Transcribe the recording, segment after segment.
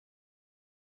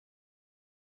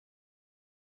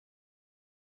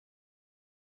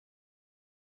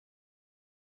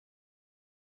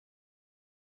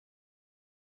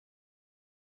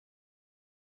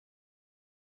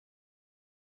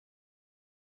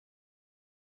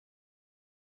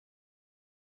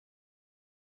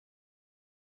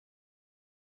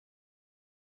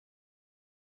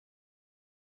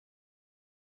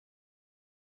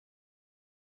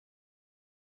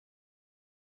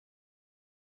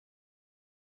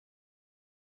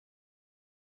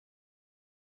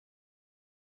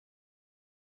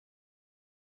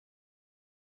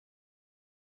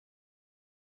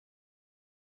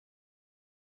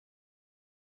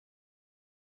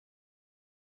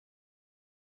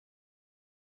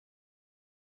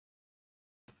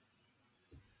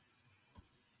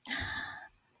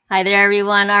Hi there,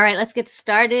 everyone. All right, let's get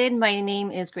started. My name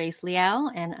is Grace Liao,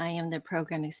 and I am the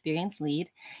Program Experience Lead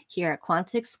here at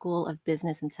Quantic School of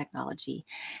Business and Technology.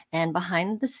 And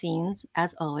behind the scenes,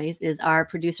 as always, is our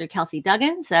producer, Kelsey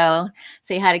Duggan. So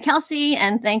say hi to Kelsey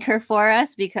and thank her for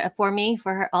us,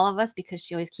 all of us, because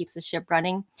she always keeps the ship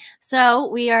running.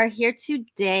 So we are here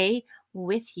today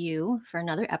with you for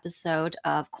another episode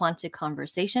of Quantic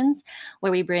Conversations,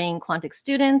 where we bring Quantic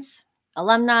students,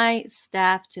 alumni,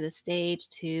 staff to the stage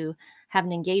to have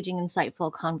an engaging, insightful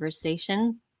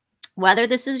conversation. Whether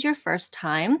this is your first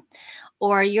time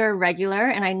or you're a regular,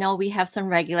 and I know we have some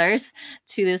regulars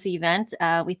to this event,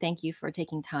 we thank you for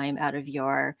taking time out of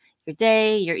your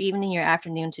day, your evening, your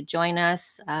afternoon to join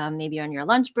us, maybe on your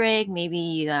lunch break,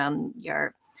 maybe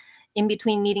you're in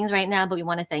between meetings right now, but we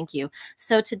want to thank you.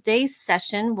 So today's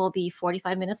session will be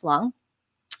 45 minutes long.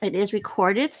 It is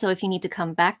recorded, so if you need to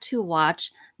come back to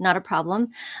watch, not a problem.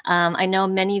 I know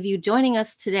many of you joining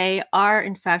us today are,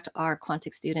 in fact, our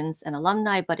Quantic students and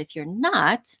alumni, but if you're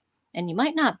not, and you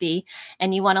might not be,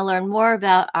 and you want to learn more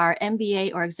about our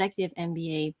MBA or Executive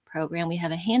MBA program, we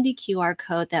have a handy QR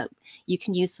code that you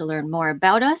can use to learn more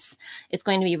about us. It's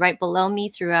going to be right below me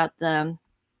throughout the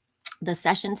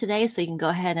session today, so you can go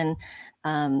ahead and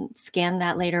scan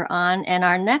that later on. And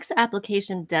our next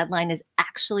application deadline is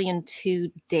actually in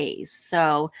 2 days.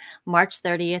 So March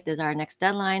 30th is our next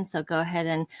deadline. So go ahead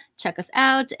and check us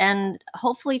out. And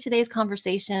hopefully today's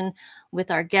conversation with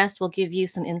our guest will give you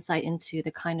some insight into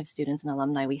the kind of students and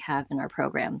alumni we have in our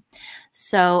program.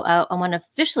 So I want to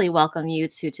officially welcome you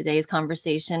to today's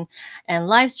conversation and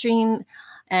live stream,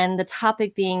 and the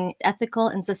topic being ethical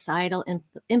and societal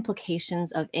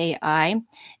implications of AI. And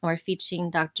we're featuring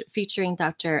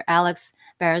Dr. Alex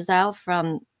Berezow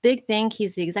from Big Think.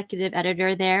 He's the executive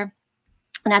editor there.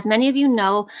 And as many of you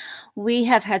know, we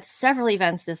have had several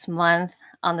events this month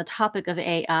on the topic of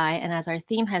AI. And as our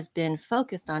theme has been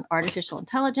focused on artificial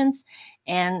intelligence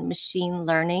and machine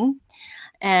learning.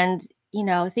 And,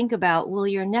 think about, will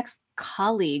your next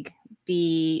colleague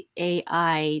be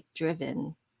AI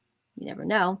driven? You never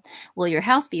know. Will your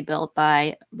house be built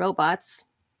by robots?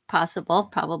 Possible,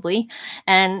 probably.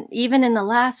 And even in the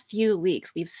last few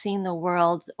weeks, we've seen the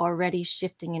world already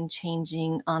shifting and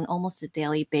changing on almost a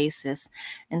daily basis.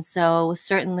 And so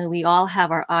certainly we all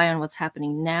have our eye on what's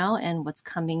happening now and what's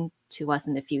coming to us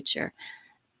in the future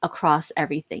across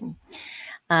everything.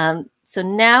 So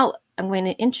now I'm going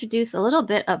to introduce a little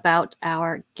bit about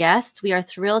our guest. We are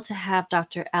thrilled to have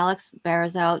Dr. Alex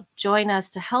Berezow join us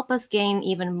to help us gain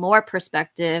even more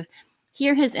perspective,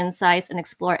 hear his insights, and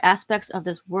explore aspects of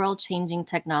this world-changing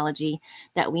technology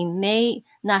that we may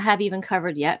not have even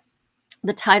covered yet.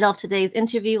 The title of today's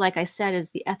interview, like I said, is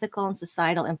The Ethical and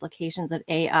Societal Implications of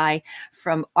AI,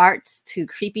 from Art to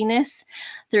Creepiness.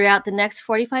 Throughout the next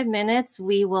 45 minutes,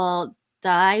 we will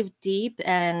dive deep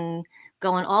and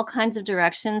go in all kinds of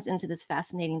directions into this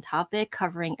fascinating topic,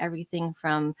 covering everything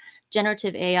from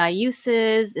generative AI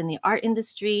uses in the art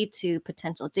industry to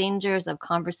potential dangers of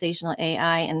conversational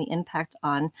AI and the impact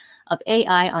of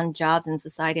AI on jobs and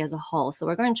society as a whole. So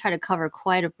we're going to try to cover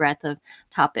quite a breadth of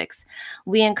topics.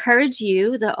 We encourage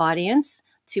you, the audience,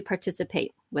 to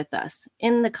participate with us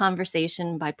in the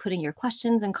conversation by putting your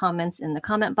questions and comments in the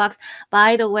comment box.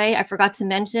 By the way, I forgot to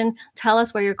mention, tell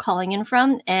us where you're calling in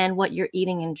from and what you're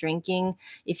eating and drinking.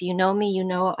 If you know me, you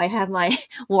know I have my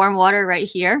warm water right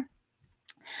here.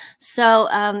 So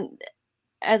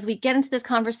as we get into this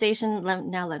conversation,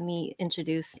 now let me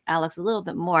introduce Alex a little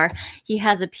bit more. He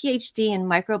has a PhD in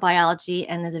microbiology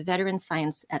and is a veteran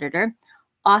science editor,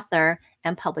 author,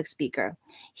 and public speaker.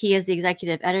 He is the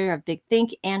executive editor of Big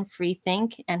Think and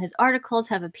Freethink, and his articles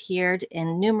have appeared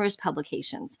in numerous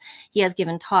publications. He has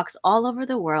given talks all over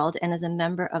the world and is a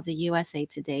member of the USA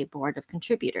Today Board of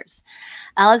Contributors.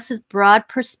 Alex's broad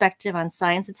perspective on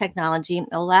science and technology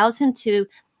allows him to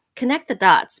connect the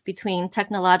dots between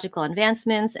technological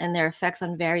advancements and their effects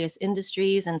on various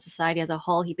industries and society as a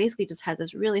whole. He basically just has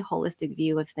this really holistic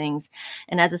view of things.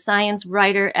 And as a science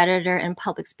writer, editor, and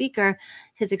public speaker,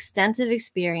 his extensive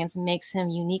experience makes him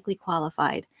uniquely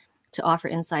qualified to offer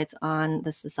insights on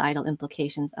the societal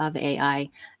implications of AI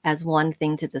as one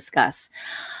thing to discuss.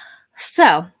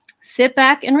 So sit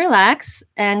back and relax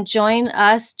and join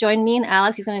me and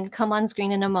Alex. He's going to come on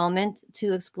screen in a moment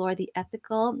to explore the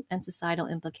ethical and societal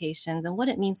implications and what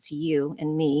it means to you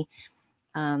and me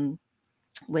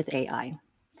with AI.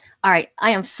 All right,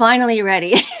 I am finally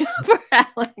ready for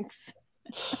Alex.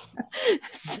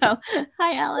 So,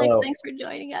 hi, Alex. Hello. Thanks for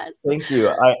joining us. Thank you.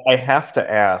 I have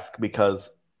to ask because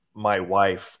my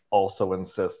wife also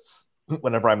insists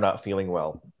whenever I'm not feeling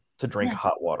well to drink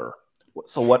hot water.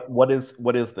 So what is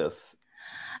this?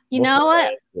 You What's the know what?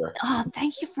 science here? Oh,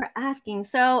 thank you for asking.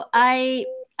 So I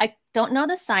don't know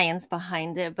the science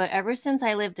behind it, but ever since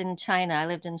I lived in China, I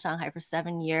lived in Shanghai for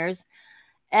 7 years.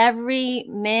 Every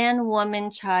man, woman,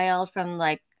 child, from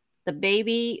like the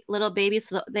baby, little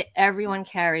babies, everyone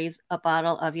carries a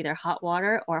bottle of either hot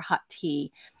water or hot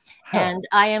tea. Huh. And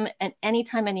I am, and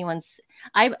anytime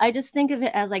I just think of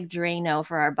it as like Drano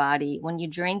for our body. When you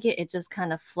drink it, it just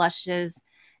kind of flushes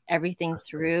everything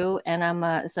Interesting. through.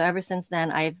 And so ever since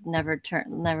then, I've never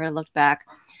looked back.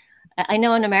 I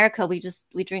know in America, we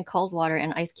drink cold water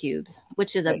and ice cubes,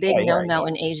 which is a big Yeah. no-no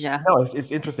in Asia. No,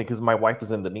 it's interesting because my wife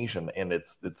is Indonesian, and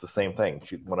it's the same thing.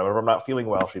 Whenever I'm not feeling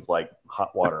well, she's like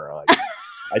hot water.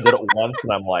 I did it once,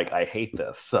 and I'm like, I hate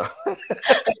this. So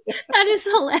That is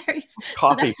hilarious. So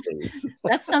coffee, please.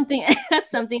 that's something that's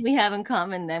something we have in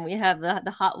common. Then we have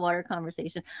the hot water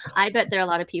conversation. I bet there are a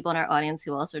lot of people in our audience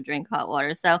who also drink hot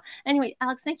water. So anyway,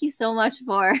 Alex, thank you so much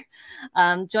for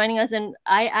joining us. And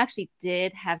I actually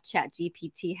did have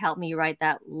ChatGPT help me write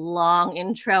that long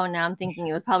intro. Now I'm thinking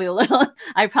it was probably a little.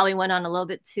 I probably went on a little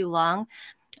bit too long.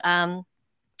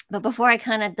 But before I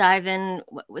kind of dive in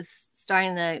with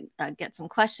starting to get some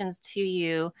questions to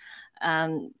you,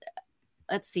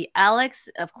 let's see. Alex,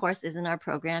 of course, is in our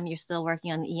program. You're still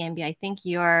working on the EMB. I think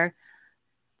you're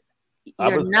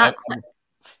I'm not quite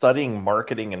studying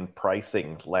marketing and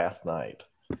pricing last night.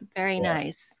 very Yes.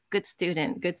 nice. Good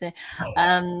student. Good student.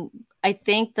 I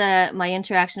think that my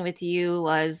interaction with you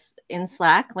was in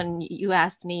Slack when you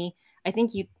asked me. I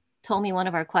think you told me one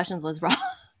of our questions was wrong.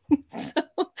 so,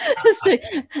 so,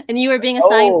 and you were being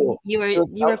assigned. Oh, You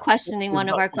were questioning one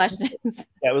of our questions.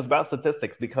 Yeah, it was about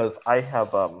statistics because I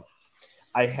had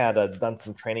done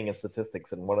some training in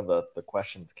statistics, and one of the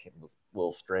questions was a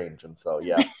little strange, and so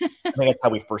yeah, I think that's how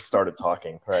we first started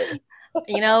talking, right?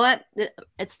 You know what?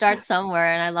 It starts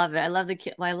somewhere, and I love it. I love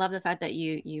the fact that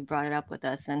you brought it up with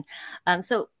us. And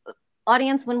so,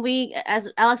 audience, as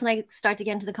Alex and I start to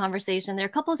get into the conversation, there are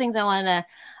a couple of things I want to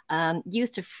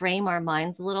use to frame our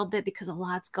minds a little bit because a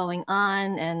lot's going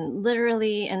on, and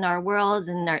literally in our worlds,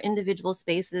 in our individual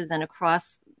spaces, and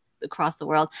across the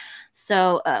world.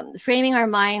 So, framing our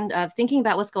mind of thinking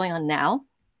about what's going on now,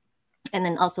 and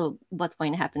then also what's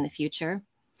going to happen in the future.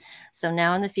 So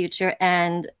now in the future,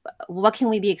 and what can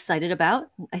we be excited about?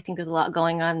 I think there's a lot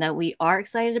going on that we are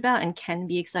excited about and can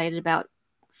be excited about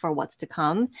for what's to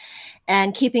come,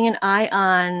 and keeping an eye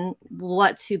on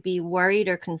what to be worried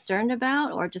or concerned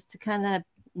about, or just to kind of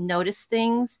notice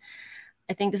things.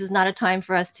 I think this is not a time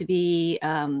for us to be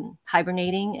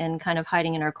hibernating and kind of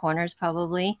hiding in our corners,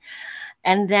 probably.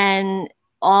 And then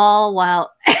all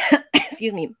while,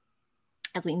 excuse me,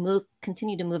 as we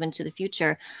continue to move into the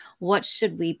future, what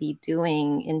should we be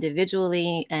doing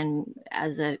individually and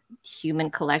as a human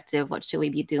collective? What should we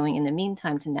be doing in the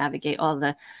meantime to navigate all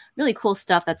the really cool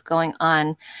stuff that's going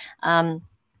on?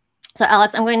 So,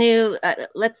 Alex, I'm going to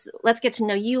let's get to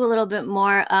know you a little bit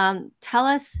more. Tell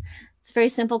us. It's a very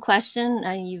simple question.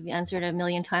 You've answered a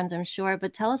million times, I'm sure,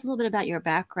 but tell us a little bit about your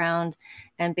background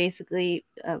and basically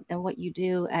and what you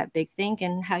do at Big Think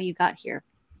and how you got here.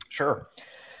 Sure.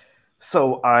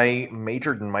 So I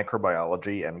majored in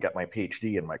microbiology and got my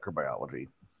PhD in microbiology.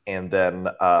 And then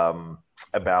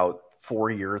about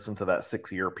 4 years into that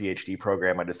 6-year PhD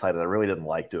program, I decided I really didn't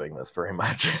like doing this very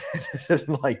much. I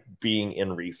didn't like being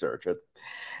in research.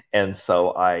 And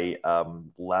so I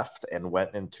left and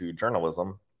went into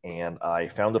journalism. And I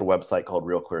founded a website called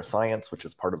Real Clear Science, which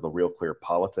is part of the Real Clear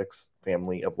Politics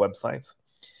family of websites.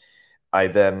 I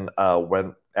then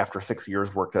went, after 6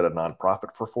 years, worked at a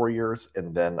nonprofit for 4 years,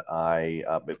 and then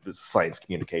it was a science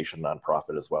communication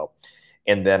nonprofit as well.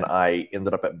 And then I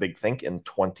ended up at Big Think in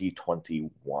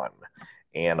 2021,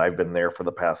 and I've been there for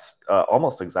the past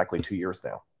almost exactly 2 years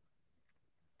now.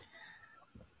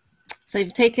 So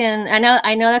you've taken, I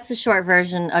know that's the short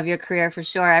version of your career for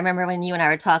sure. I remember when you and I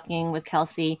were talking with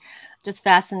Kelsey, just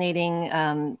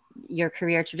fascinating your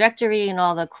career trajectory and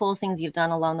all the cool things you've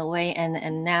done along the way.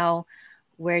 And now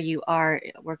where you are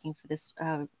working for this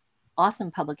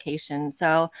awesome publication.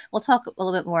 So we'll talk a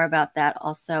little bit more about that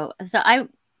also. So I'm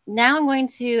going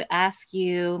to ask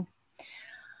you,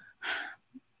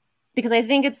 because I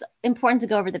think it's important to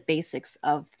go over the basics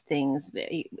of things,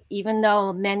 even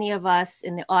though many of us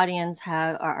in the audience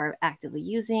are actively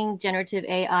using generative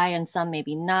AI and some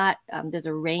maybe not. There's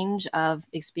a range of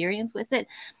experience with it.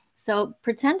 So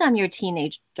pretend I'm your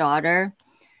teenage daughter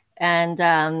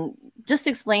and just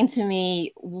explain to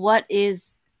me what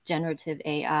is generative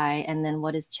AI and then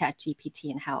what is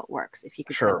ChatGPT and how it works, if you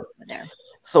could Sure. over there.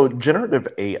 So generative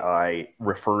AI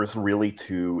refers really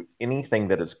to anything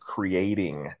that is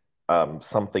creating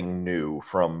something new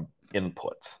from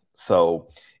inputs. So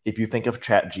if you think of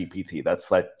ChatGPT,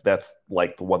 that's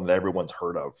like the one that everyone's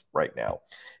heard of right now.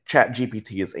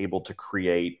 ChatGPT is able to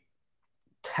create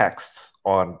texts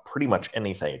on pretty much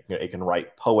anything. It can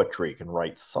write poetry, it can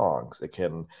write songs, it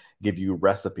can give you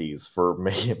recipes for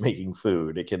making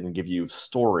food, it can give you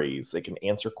stories, it can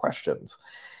answer questions.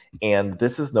 And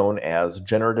this is known as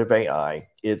generative AI.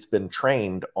 It's been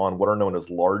trained on what are known as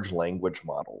large language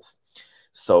models.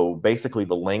 So basically,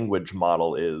 the language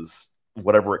model is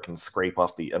whatever it can scrape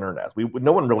off the internet.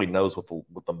 No one really knows what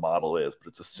the model is, but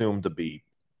it's assumed to be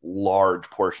large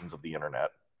portions of the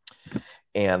internet.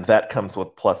 And that comes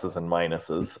with pluses and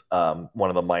minuses. One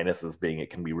of the minuses being it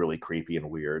can be really creepy and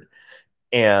weird.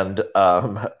 And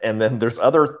then there's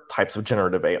other types of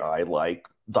generative AI like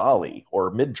DALL-E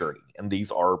or Midjourney, and these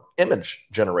are image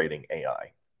generating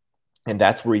AI. And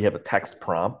that's where you have a text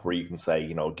prompt where you can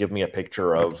say, give me a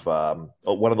picture of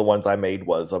one of the ones I made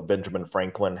was of Benjamin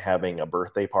Franklin having a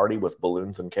birthday party with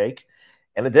balloons and cake.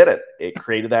 And it did it. It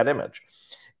created that image.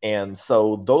 And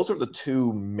so those are the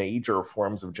two major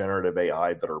forms of generative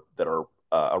AI that are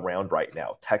around right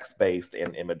now, text-based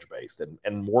and image-based,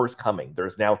 and more is coming.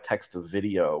 There's now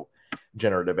text-to-video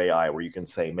generative AI where you can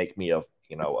say, make me a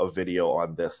video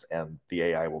on this, and the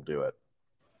AI will do it.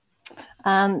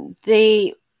 And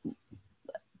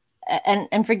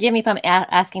forgive me if I'm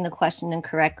asking the question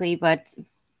incorrectly, but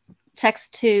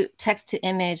text to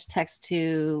image, text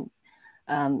to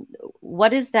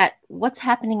what is that? What's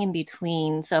happening in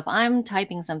between? So if I'm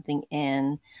typing something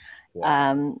in,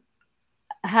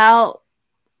 how?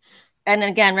 And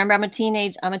again, remember, I'm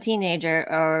a teenager,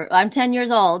 or I'm 10 years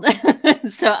old,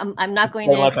 so I'm not going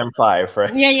to like I'm 5,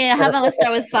 right? Yeah. How about let's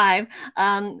start with 5?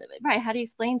 Right? How do you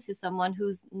explain to someone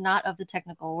who's not of the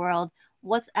technical world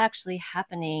what's actually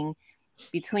happening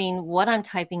between what I'm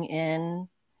typing in,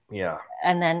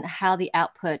 and then how the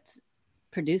output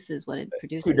produces what it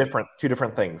produces? Two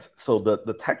different things. So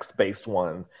the text-based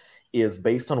one is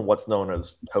based on what's known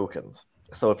as tokens.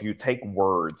 So if you take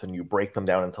words and you break them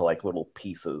down into like little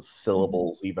pieces,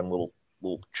 syllables, even little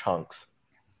chunks,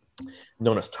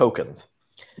 known as tokens,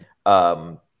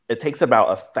 it takes about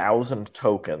 1,000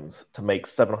 tokens to make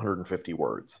 750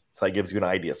 words. So that gives you an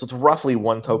idea. So it's roughly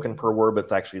 1 token per word, but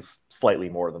it's actually slightly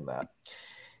more than that.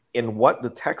 And what the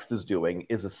text is doing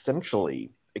is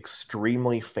essentially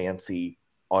extremely fancy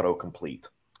autocomplete.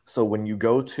 So when you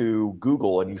go to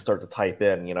Google and you start to type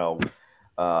in,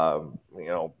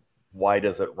 why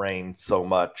does it rain so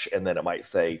much? And then it might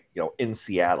say, in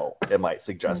Seattle, it might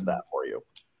suggest that for you.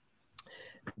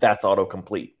 That's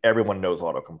autocomplete. Everyone knows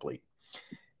autocomplete.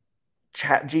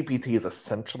 ChatGPT is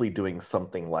essentially doing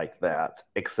something like that,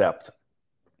 except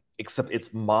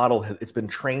its model it's been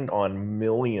trained on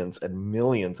millions and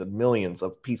millions and millions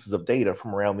of pieces of data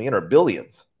from around the internet,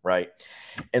 billions, right?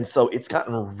 And so it's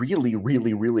gotten really,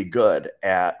 really, really good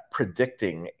at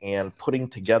predicting and putting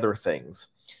together things.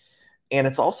 And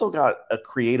it's also got a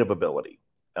creative ability.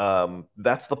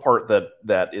 That's the part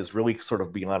that is really sort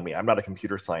of beyond me. I'm not a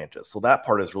computer scientist, so that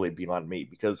part is really beyond me,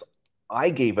 because I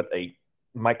gave it a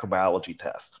microbiology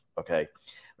test. Okay,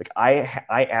 like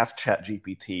I asked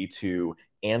ChatGPT to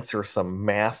answer some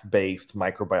math-based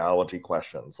microbiology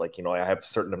questions, like I have a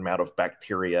certain amount of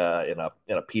bacteria in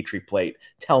a petri plate.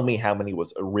 Tell me how many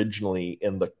was originally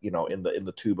in the in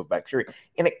the tube of bacteria,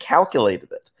 and it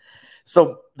calculated it.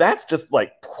 So that's just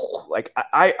like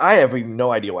I have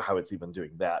no idea how it's even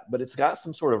doing that, but it's got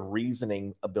some sort of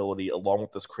reasoning ability along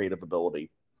with this creative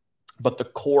ability. But the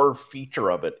core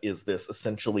feature of it is this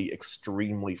essentially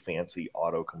extremely fancy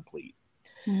autocomplete.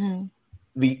 Mm-hmm.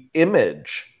 The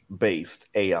image-based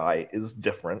AI is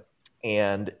different,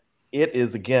 and it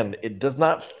is, again, it does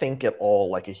not think at all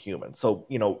like a human. So,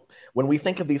 when we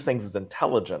think of these things as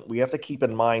intelligent, we have to keep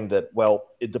in mind that, well,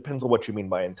 it depends on what you mean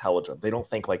by intelligent. They don't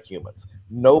think like humans.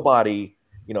 Nobody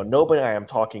I am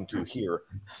talking to here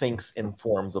thinks in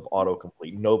forms of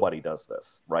autocomplete. Nobody does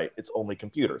this, right? It's only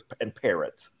computers and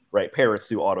parrots, right? Parrots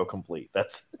do autocomplete.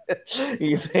 That's,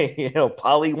 you say,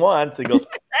 Polly wants, it goes,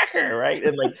 right?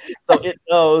 And so it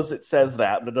knows, it says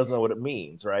that, but it doesn't know what it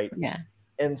means, right? Yeah.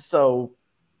 And so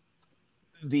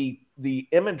the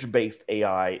image-based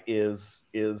AI is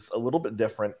a little bit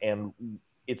different, and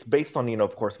it's based on,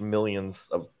 of course, millions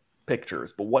of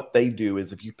pictures. But what they do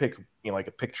is, if you pick, like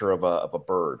a picture of a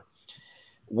bird,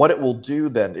 what it will do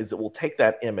then is it will take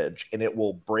that image and it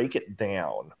will break it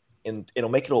down, and it'll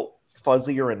make it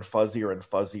fuzzier and fuzzier and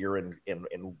fuzzier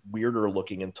and weirder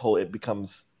looking until it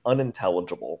becomes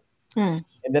unintelligible. And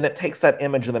then it takes that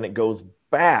image and then it goes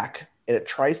back and it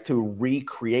tries to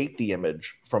recreate the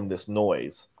image from this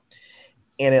noise.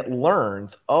 And it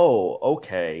learns, oh,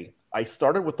 okay, I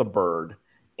started with the bird,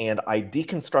 and I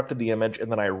deconstructed the image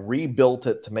and then I rebuilt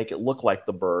it to make it look like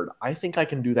the bird, I think I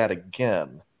can do that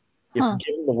again. If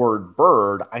given the word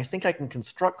bird, I think I can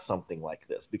construct something like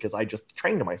this because I just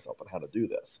trained myself on how to do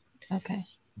this. Okay.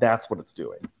 That's what it's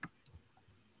doing.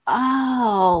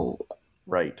 Oh.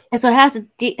 Right. And so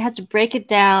it has to break it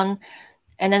down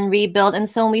and then rebuild. And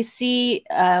so when we see,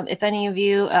 if any of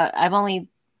you, I've only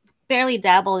barely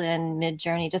dabbled in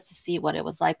Midjourney just to see what it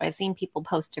was like, but I've seen people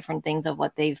post different things of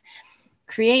what they've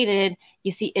created.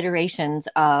 You see iterations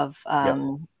of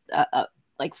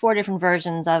like 4 different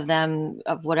versions of them,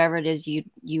 of whatever it is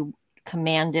you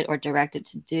command it or direct it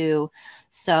to do.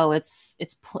 So it's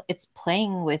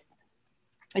playing with,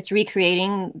 it's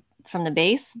recreating from the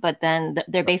base, but then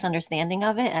their base understanding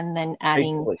of it, and then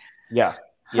adding. Basically, yeah.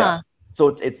 So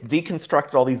it's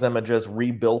deconstructed all these images,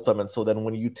 rebuilt them, and so then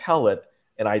when you tell it,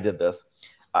 and I did this,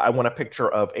 I want a picture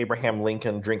of Abraham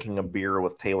Lincoln drinking a beer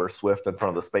with Taylor Swift in front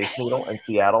of the Space Needle in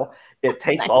Seattle. It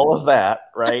takes all of that,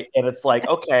 right? And it's like,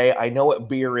 okay, I know what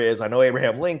beer is. I know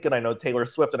Abraham Lincoln. I know Taylor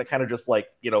Swift. And it kind of just like,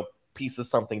 pieces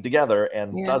something together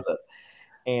and does it.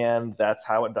 And that's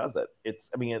how it does it.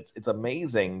 It's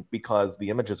amazing because the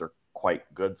images are quite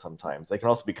good sometimes. They can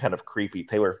also be kind of creepy.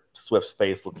 Taylor Swift's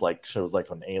face looks like she was like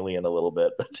an alien a little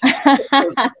bit. But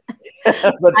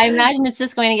I imagine it's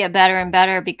just going to get better and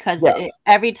better because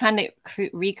every time it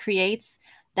recreates,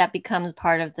 that becomes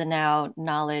part of the now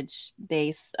knowledge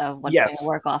base of what's going to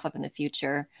work off of in the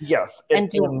future. Yes.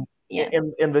 And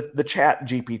the chat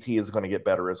GPT is going to get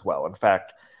better as well. In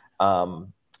fact,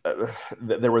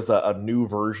 there was a new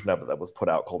version of it that was put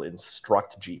out called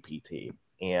Instruct GPT.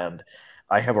 And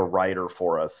I have a writer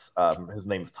for us. His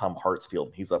name's Tom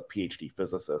Hartsfield. He's a PhD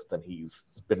physicist, and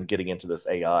he's been getting into this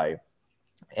AI.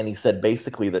 And he said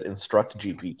basically that Instruct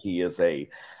GPT is a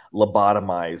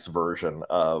lobotomized version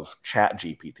of Chat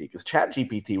GPT, because Chat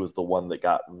GPT was the one that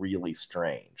got really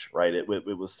strange, right? It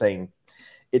was saying,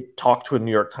 it talked to a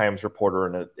New York Times reporter,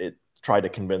 and it tried to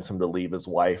convince him to leave his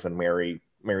wife and marry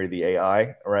the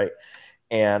AI, right?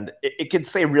 And it could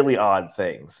say really odd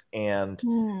things. And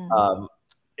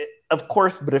of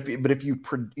course, but if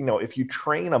you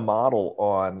train a model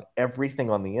on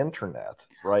everything on the internet,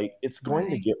 right, it's going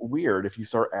to get weird if you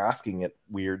start asking it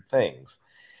weird things.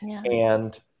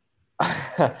 And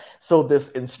so this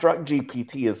Instruct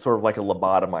GPT is sort of like a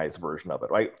lobotomized version of it,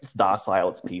 right? It's docile,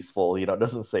 it's peaceful, it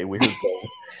doesn't say weird things.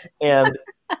 And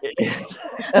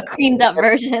a cleaned up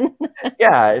version.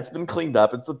 Yeah, it's been cleaned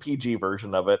up. It's the PG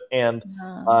version of it. And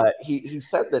he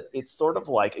said that it's sort of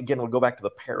like, again, we'll go back to the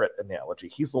parrot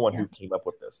analogy. He's the one who came up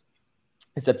with this.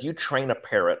 Is that if you train a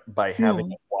parrot by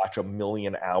having it watch 1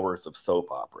 million hours of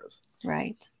soap operas,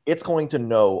 right, it's going to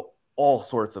know all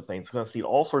sorts of things. It's going to see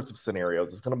all sorts of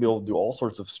scenarios. It's going to be able to do all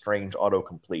sorts of strange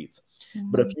autocompletes.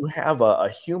 But if you have a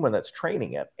human that's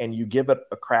training it, and you give it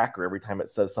a cracker every time it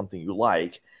says something you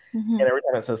like, and every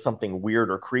time it says something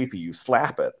weird or creepy, you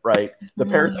slap it, right? The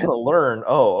parrot's going to learn,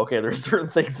 oh, okay, there's certain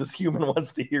things this human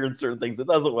wants to hear and certain things it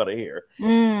doesn't want to hear.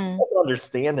 It doesn't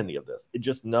understand any of this. It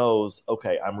just knows,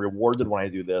 okay, I'm rewarded when I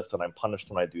do this, and I'm punished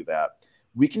when I do that.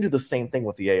 We can do the same thing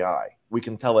with the AI. We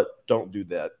can tell it, don't do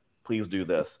that, please do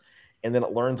this. And then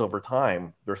it learns over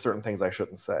time, there are certain things I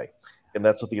shouldn't say. And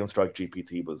that's what the Instruct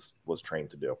GPT was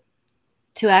trained to do.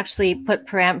 To actually put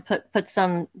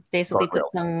some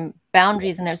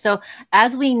boundaries in there. So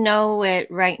as we know it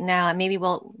right now, maybe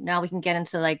now we can get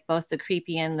into like both the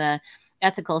creepy and the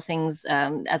ethical things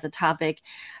as a topic.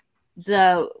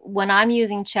 When I'm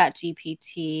using Chat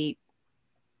GPT,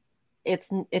 it's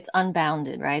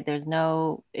unbounded, right? There's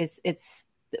no, it's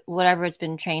whatever it's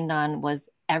been trained on was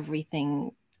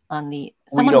everything on the,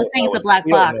 someone was saying it's a black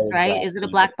box, right? Exactly. Is it a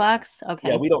black box? Okay.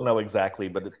 Yeah, we don't know exactly,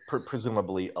 but it's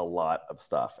presumably a lot of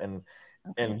stuff. And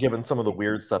given some of the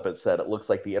weird stuff it said, it looks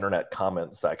like the internet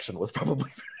comment section was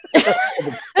probably so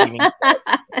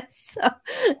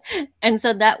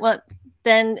that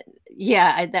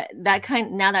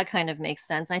kind of makes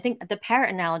sense. I think the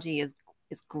parrot analogy is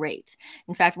great.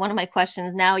 In fact, one of my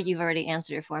questions, now you've already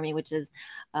answered it for me, which is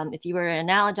if you were to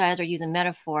analogize or use a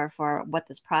metaphor for what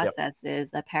this process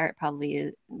is, a parrot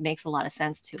probably makes a lot of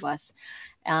sense to us.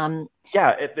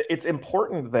 It's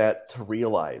important to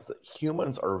realize that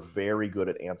humans are very good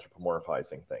at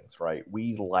anthropomorphizing things, right?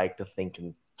 We like to think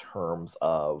in terms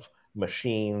of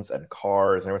machines and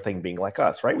cars and everything being like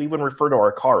us, right? We even refer to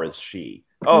our car as she.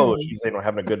 Oh, she's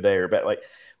having a good day or bad. Like,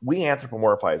 we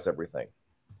anthropomorphize everything.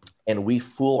 And we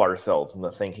fool ourselves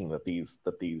into thinking that these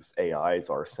AIs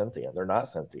are sentient. They're not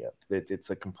sentient.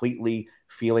 It's a completely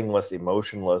feelingless,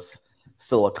 emotionless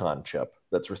silicon chip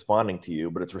that's responding to you,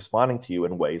 but it's responding to you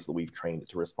in ways that we've trained it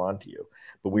to respond to you.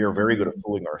 But we are very good at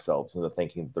fooling ourselves into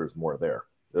thinking that there's more there.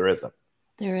 There isn't.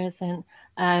 There isn't.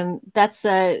 That's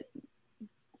a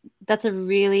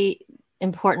really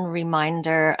important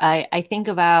reminder. I think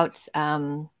about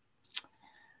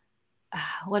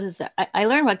what is that? I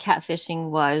learned what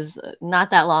catfishing was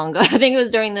not that long ago. I think it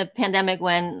was during the pandemic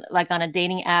when, like, on a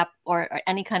dating app or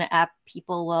any kind of app,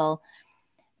 people will.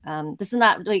 This is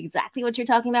not really exactly what you're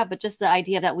talking about, but just the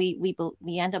idea that we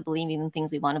end up believing the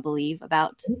things we want to believe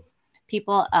about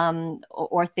people,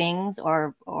 or things,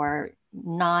 or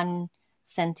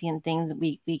non-sentient things.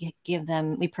 We give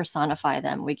them, we personify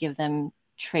them, we give them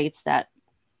traits that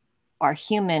are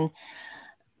human.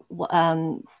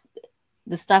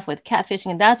 The stuff with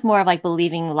catfishing, that's more of like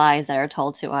believing lies that are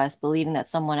told to us, believing that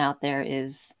someone out there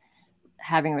is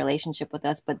having a relationship with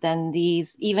us. But then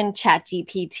these, even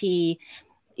ChatGPT,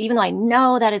 even though I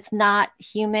know that it's not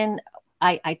human,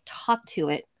 I talk to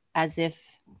it as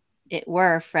if it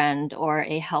were a friend or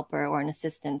a helper or an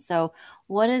assistant. So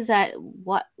what is that?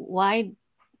 Why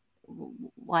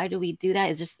do we do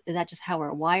that? Is that just how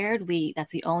we're wired?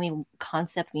 That's the only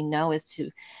concept we know, is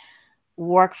to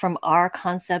work from our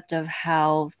concept of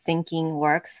how thinking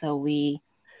works. So we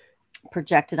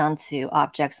project it onto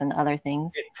objects and other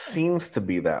things. It seems to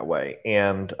be that way.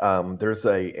 And there's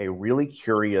a really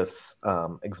curious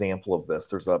example of this.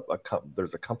 There's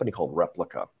a company called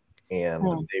Replica,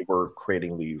 and they were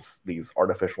creating these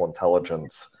artificial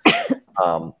intelligence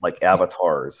like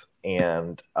avatars,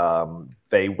 and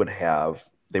they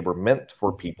were meant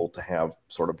for people to have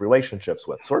sort of relationships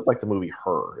with, sort of like the movie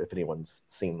Her, if anyone's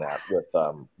seen that, with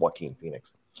Joaquin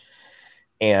Phoenix.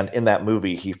 And in that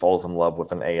movie, he falls in love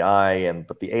with an AI,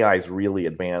 but the AI is really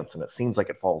advanced, and it seems like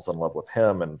it falls in love with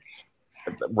him, and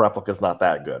Replica's not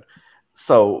that good.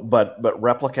 So, but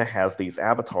Replica has these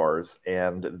avatars,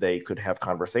 and they could have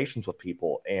conversations with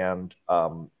people, and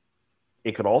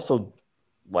it could also,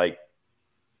 like,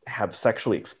 have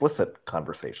sexually explicit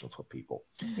conversations with people.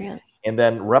 Really? And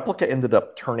then Replica ended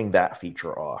up turning that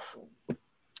feature off,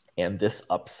 and this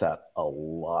upset a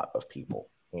lot of people.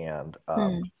 And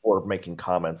or making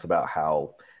comments about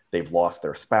how they've lost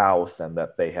their spouse and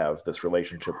that they have this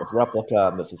relationship with Replica,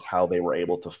 and this is how they were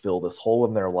able to fill this hole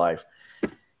in their life.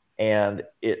 And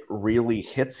it really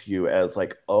hits you as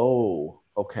like, oh,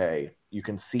 okay, you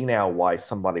can see now why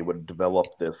somebody would develop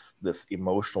this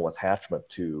emotional attachment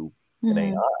to an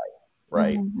AI,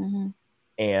 right?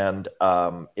 And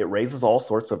it raises all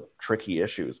sorts of tricky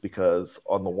issues, because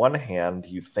on the one hand,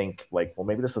 you think, like, well,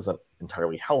 maybe this isn't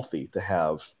entirely healthy to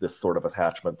have this sort of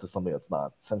attachment to something that's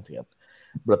not sentient.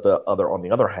 But on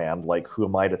the other hand, like, who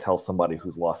am I to tell somebody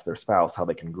who's lost their spouse how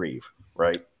they can grieve,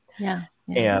 right? Yeah.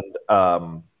 And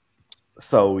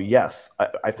so, yes,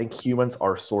 I think humans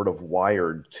are sort of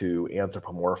wired to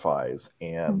anthropomorphize,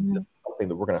 and this is something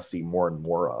that we're going to see more and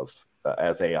more of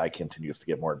as AI continues to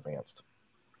get more advanced.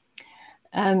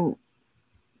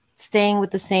 Staying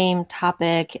with the same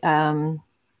topic,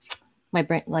 my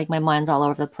brain, like, my mind's all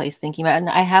over the place thinking about it. And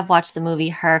I have watched the movie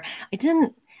Her. I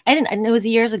didn't, and it was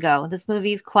years ago. This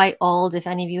movie is quite old, if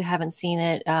any of you haven't seen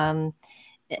it. And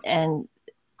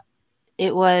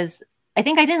it was, I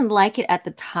think I didn't like it at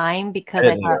the time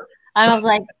because I was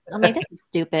like, this is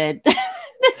stupid.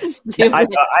 This is stupid.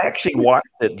 Yeah, I actually watched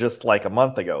it just like a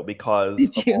month ago because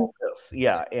of all this.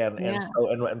 Yeah,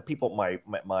 and people, my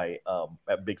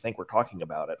at Big Think were talking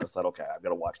about it. I said, okay, I've got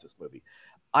to watch this movie.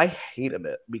 I hated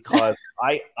it because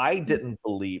I didn't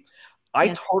believe. I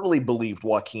totally believed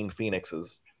Joaquin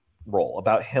Phoenix's role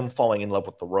about him falling in love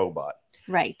with the robot.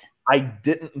 Right. I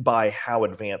didn't buy how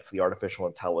advanced the artificial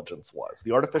intelligence was.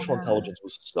 The artificial intelligence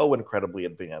was so incredibly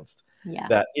advanced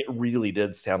that it really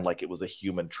did sound like it was a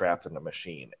human trapped in a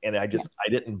machine. And I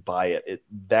didn't buy it.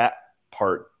 That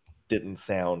part didn't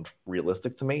sound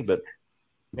realistic to me, but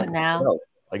now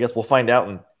I guess we'll find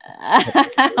out.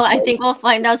 I think we'll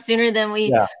find out sooner than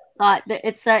we thought.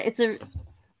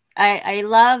 I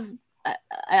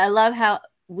love how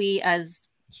we, as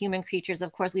human creatures,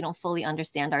 of course, we don't fully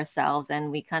understand ourselves,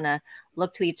 and we kind of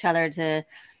look to each other to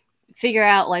figure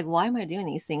out, like, why am I doing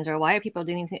these things, or why are people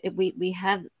doing these things? If we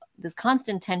have this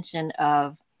constant tension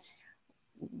of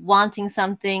wanting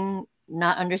something,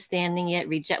 not understanding it,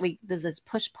 there's this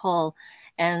push pull.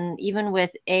 And even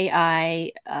with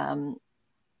AI,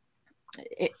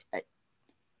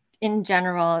 in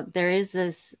general, there is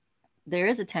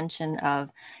a tension of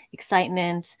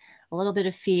excitement, a little bit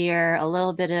of fear, a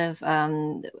little bit of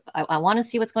I want to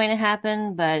see what's going to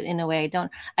happen, but in a way I don't.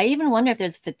 I even wonder if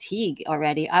there's fatigue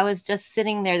already. I was just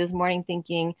sitting there this morning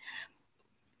thinking,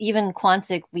 even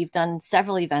Quantic, we've done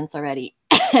several events already,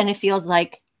 and it feels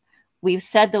like we've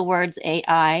said the words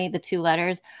AI, the 2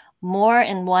 letters, more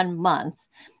in 1 month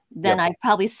than I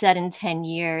probably said in 10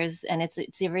 years. And it's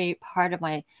a very part of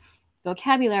my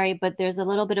vocabulary, but there's a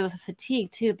little bit of a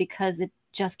fatigue too, because it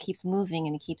just keeps moving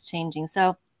and it keeps changing.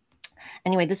 So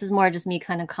anyway, this is more just me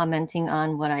kind of commenting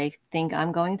on what I think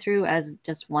I'm going through as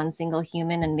just one single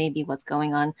human, and maybe what's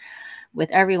going on with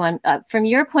everyone. From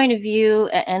your point of view,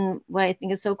 and what I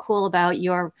think is so cool about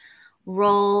your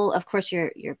role, of course,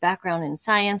 your background in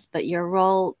science, but your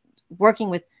role working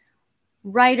with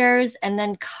writers and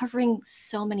then covering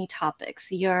so many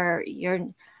topics.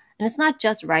 And it's not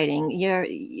just writing.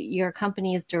 Your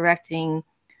company is directing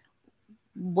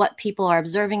what people are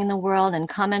observing in the world and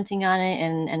commenting on it,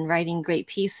 and writing great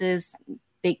pieces,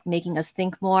 making us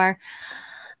think more.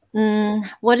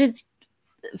 What is,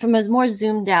 from a more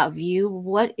zoomed out view,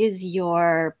 what is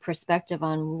your perspective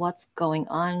on what's going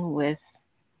on with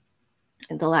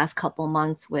the last couple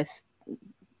months? With,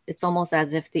 it's almost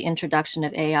as if the introduction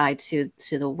of AI to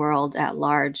the world at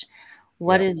large.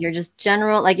 What is your just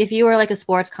general, like if you were like a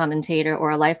sports commentator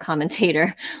or a life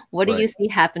commentator, what do you see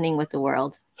happening with the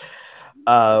world?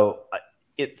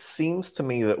 It seems to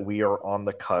me that we are on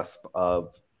the cusp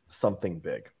of something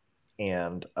big.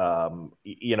 And,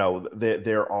 you know,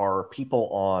 there are people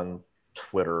on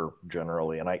Twitter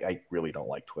generally, and I really don't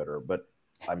like Twitter, but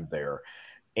I'm there.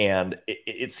 And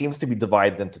it seems to be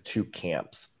divided into two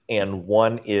camps. And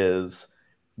one is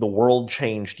the world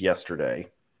changed yesterday.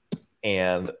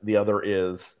 And the other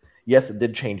is, yes, it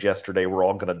did change yesterday. We're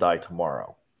all going to die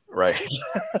tomorrow. Right.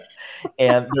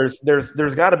 And there's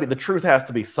got to be, the truth has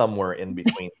to be somewhere in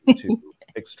between the two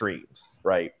extremes.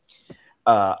 Right.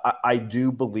 I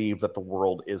do believe that the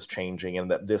world is changing, and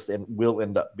that this will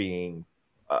end up being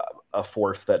a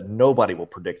force that nobody will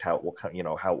predict how it will come,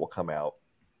 how it will come out.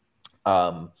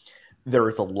 There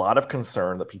is a lot of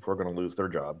concern that people are going to lose their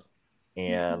jobs.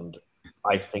 And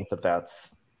I think that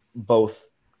that's both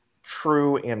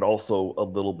true and also a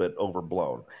little bit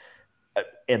overblown.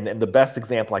 And the best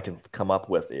example I can come up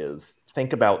with is,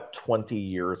 think about 20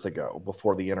 years ago,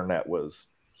 before the internet was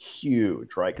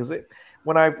huge, right? Because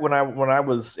when I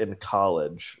was in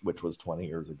college, which was 20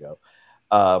 years ago,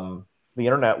 the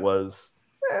internet was,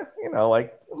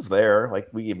 like, it was there. Like,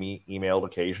 we emailed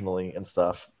occasionally and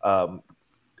stuff.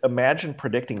 Imagine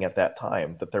predicting at that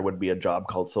time that there would be a job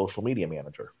called social media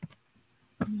manager,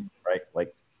 right?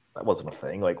 Like, that wasn't a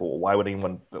thing. Like, well, why would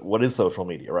anyone? What is social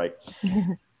media, right?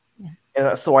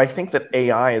 And so I think that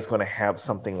AI is going to have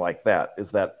something like that.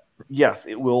 Is that, yes,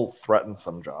 it will threaten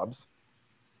some jobs,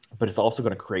 but it's also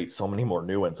going to create so many more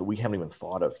new ones that we haven't even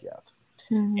thought of yet.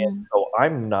 And so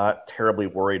I'm not terribly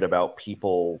worried about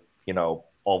people, all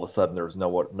of a sudden there's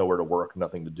nowhere to work,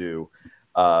 nothing to do.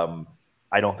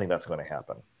 I don't think that's going to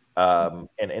happen.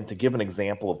 And to give an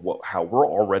example of how we're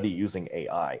already using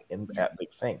AI at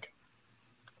Big Think,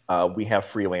 we have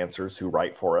freelancers who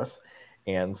write for us,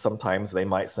 and sometimes they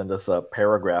might send us a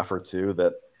paragraph or two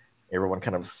that everyone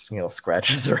kind of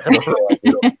scratches their head over. Like,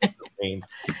 we don't know what it means.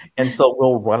 And so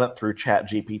we'll run it through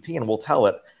ChatGPT and we'll tell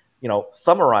it,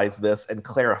 summarize this and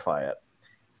clarify it.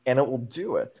 And it will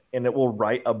do it, and it will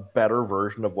write a better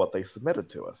version of what they submitted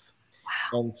to us.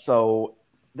 Wow. And so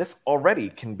this already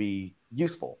can be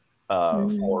useful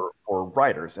for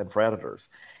writers and for editors.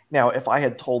 Now, if I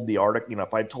had told the article,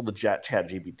 if I had told the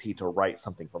ChatGPT to write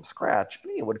something from scratch,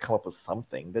 it would come up with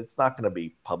something, but it's not going to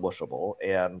be publishable.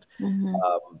 And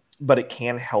but it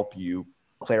can help you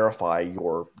clarify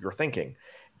your thinking.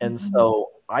 And so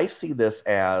I see this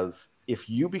as, if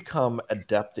you become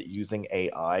adept at using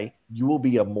AI, you will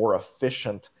be a more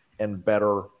efficient and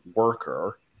better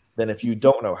worker than if you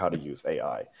don't know how to use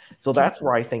AI. So that's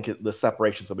where I think the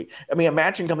separations will be. I mean,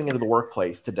 imagine coming into the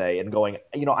workplace today and going,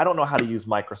 I don't know how to use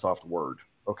Microsoft Word.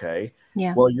 Okay.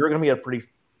 Yeah. Well, you're going to be at a pretty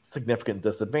significant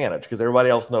disadvantage because everybody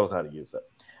else knows how to use it.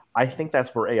 I think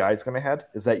that's where AI is going to head,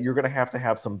 is that you're going to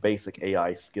have some basic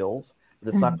AI skills, but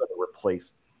it's not going to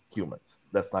replace humans.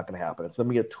 That's not going to happen. It's going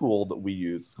to be a tool that we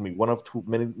use. It's going to be one of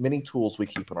many tools we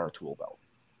keep in our tool belt.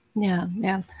 Yeah.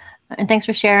 And thanks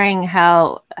for sharing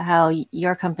how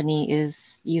your company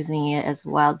is using it as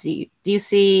well. Do you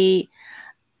see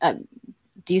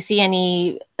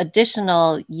any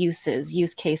additional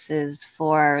use cases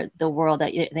for the world,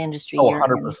 that the industry? Oh,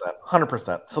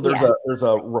 100%. So there's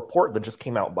a report that just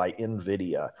came out by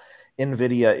NVIDIA.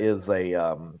 NVIDIA is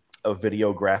a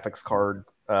video graphics card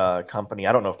company.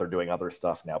 I don't know if they're doing other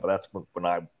stuff now, but that's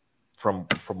from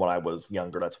when I was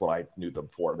younger, that's what I knew them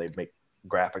for. They'd make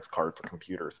graphics cards for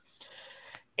computers.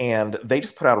 And they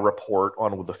just put out a report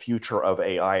on the future of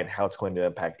AI and how it's going to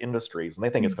impact industries. And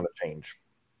they think it's going to change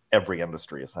every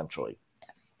industry, essentially.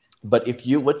 But if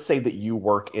let's say that you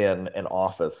work in an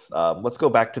office, let's go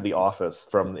back to The Office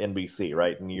from NBC,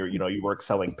 right? And you work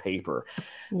selling paper.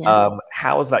 Yeah.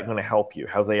 How is that going to help you?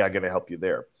 How's AI going to help you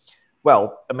there?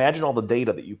 Well, imagine all the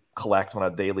data that you collect on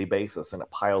a daily basis, and it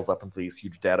piles up into these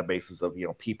huge databases of,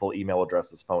 people, email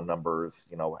addresses, phone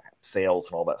numbers, sales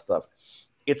and all that stuff.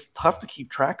 It's tough to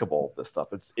keep track of all this stuff.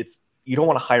 It's you don't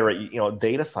want to hire a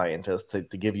data scientist to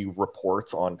give you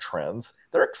reports on trends.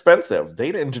 They're expensive.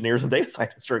 Data engineers and data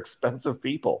scientists are expensive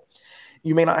people.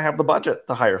 You may not have the budget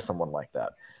to hire someone like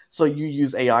that. So you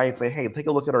use AI and say, hey, take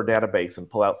a look at our database and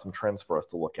pull out some trends for us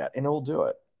to look at, and it'll do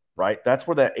it. Right? That's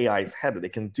where that AI is headed.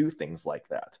 It can do things like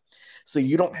that. So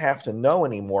you don't have to know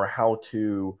anymore how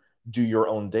to do your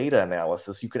own data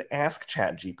analysis. You can ask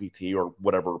ChatGPT or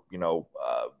whatever,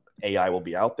 AI will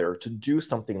be out there to do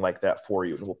something like that for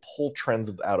you. It will pull trends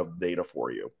out of data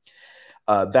for you.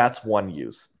 That's one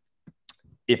use.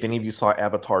 If any of you saw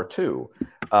Avatar 2,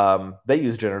 they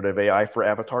use generative AI for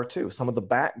Avatar 2. Some of the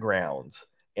backgrounds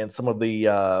and some of the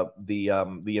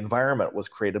environment was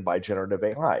created by generative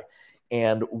AI.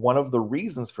 And one of the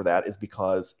reasons for that is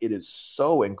because it is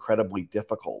so incredibly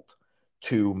difficult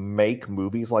to make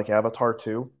movies like Avatar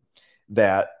 2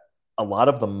 that a lot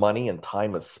of the money and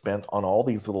time is spent on all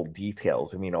these little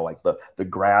details. And, like the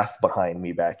grass behind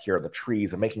me back here, the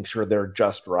trees, and making sure they're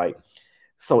just right.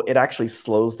 So it actually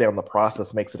slows down the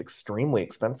process, makes it extremely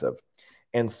expensive.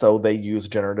 And so they use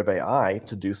generative AI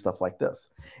to do stuff like this.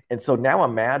 And so now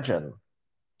imagine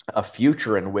a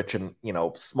future in which,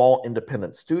 small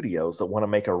independent studios that want to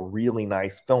make a really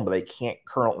nice film, but they can't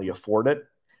currently afford it,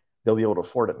 they'll be able to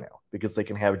afford it now because they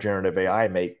can have generative AI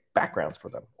make backgrounds for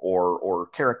them or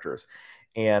characters.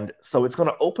 And so it's going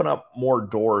to open up more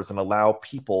doors and allow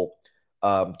people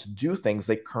to do things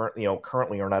they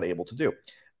currently are not able to do.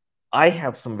 I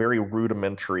have some very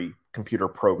rudimentary computer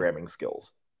programming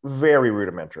skills, very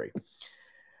rudimentary.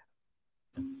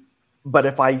 But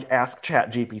if I ask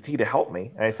ChatGPT to help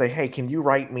me, and I say, "Hey, can you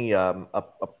write me a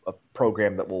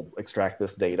program that will extract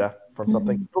this data from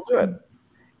something?" It'll do it,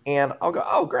 and I'll go,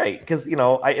 "Oh, great!" Because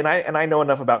I know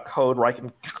enough about code where I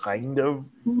can kind of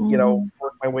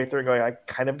work my way through and go, I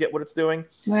kind of get what it's doing.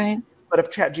 Right. But if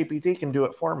ChatGPT can do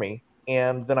it for me,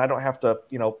 and then I don't have to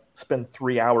spend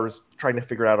 3 hours trying to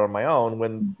figure it out on my own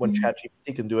when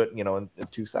ChatGPT can do it in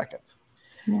 2 seconds.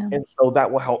 Yeah. And so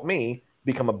that will help me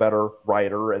become a better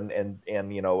writer and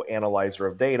analyzer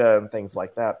of data and things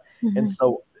like that. And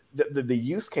so the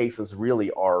use cases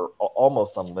really are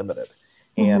almost unlimited,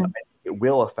 and it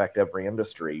will affect every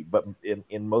industry, but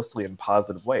in mostly in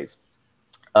positive ways.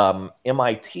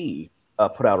 MIT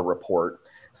put out a report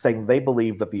saying they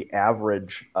believe that the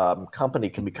average company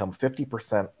can become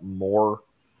 50% more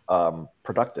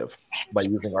productive by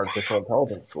using artificial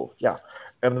intelligence tools. Yeah,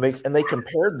 and they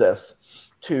compared this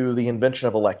to the invention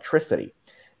of electricity.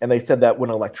 And they said that when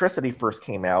electricity first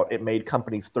came out, it made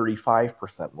companies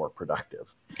 35% more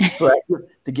productive. So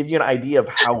to give you an idea of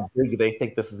how big they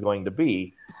think this is going to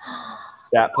be,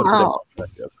 that puts it in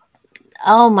perspective.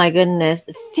 Oh my goodness,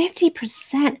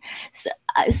 50%.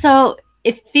 So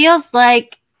it feels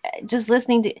like just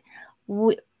listening to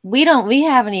we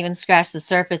haven't even scratched the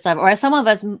surface of, or some of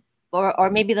us, or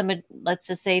maybe let's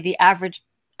just say the average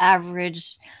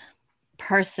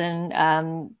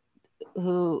person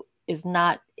who is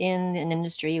not in an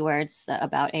industry where it's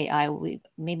about AI, we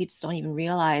maybe just don't even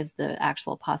realize the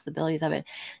actual possibilities of it.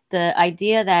 The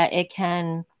idea that it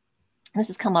can, this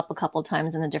has come up a couple of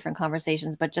times in the different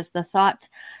conversations, but just the thought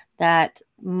that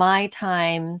my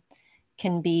time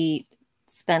can be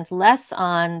spent less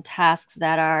on tasks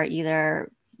that are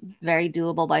either very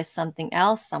doable by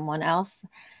someone else,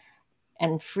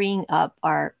 and freeing up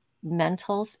our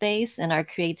mental space and our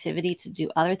creativity to do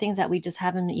other things that we just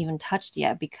haven't even touched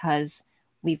yet because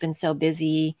we've been so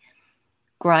busy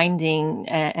grinding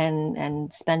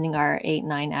and spending our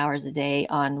 8-9 hours a day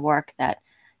on work that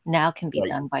now can be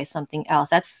done by something else.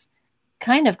 That's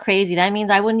kind of crazy. That means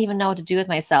I wouldn't even know what to do with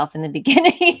myself in the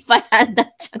beginning if I had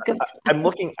that chunk of time.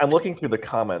 I'm looking through the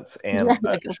comments, and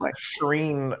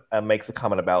Shireen makes a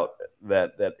comment about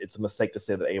that it's a mistake to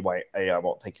say that AI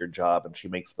won't take your job, and she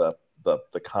makes the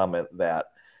comment that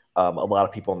a lot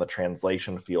of people in the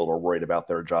translation field are worried about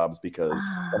their jobs because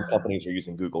some companies are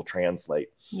using Google Translate.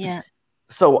 Yeah.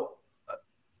 So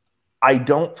I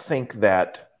don't think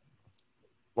that.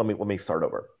 Let me start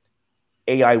over.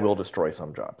 AI will destroy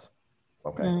some jobs.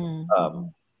 Okay.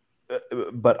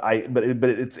 But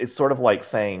it's sort of like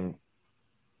saying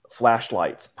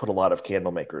flashlights put a lot of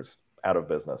candle makers out of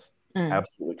business.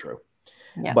 Absolutely true.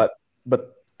 Yeah.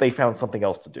 But they found something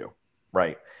else to do,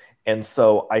 right? And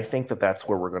so I think that that's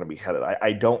where we're going to be headed.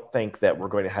 I don't think that we're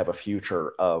going to have a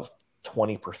future of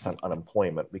 20%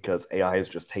 unemployment because AI has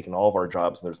just taken all of our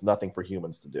jobs and there's nothing for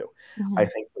humans to do. I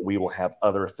think that we will have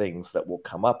other things that will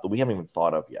come up that we haven't even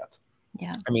thought of yet.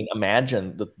 Yeah. I mean,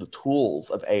 imagine the tools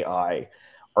of AI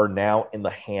are now in the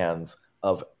hands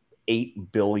of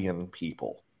 8 billion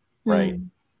people, right? Mm.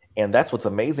 And that's what's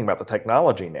amazing about the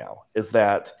technology now, is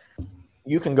that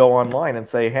you can go online and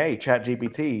say, "Hey,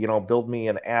 ChatGPT, build me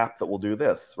an app that will do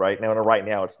this." Right now,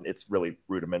 it's really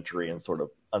rudimentary and sort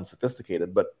of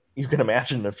unsophisticated, but you can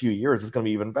imagine in a few years it's going to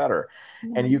be even better.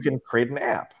 And you can create an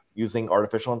app using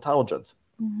artificial intelligence.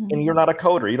 And you're not a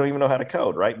coder; you don't even know how to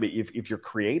code, right? But if you're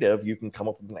creative, you can come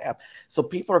up with an app. So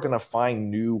people are going to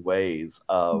find new ways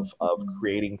of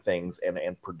creating things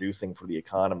and producing for the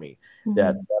economy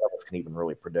that none of us can even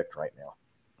really predict right now.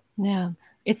 Yeah,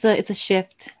 it's a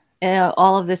shift.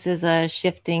 All of this is a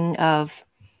shifting of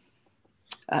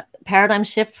paradigm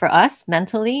shift for us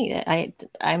mentally.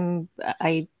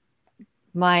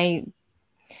 My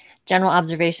general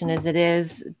observation is it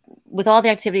is, with all the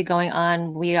activity going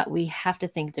on, we have to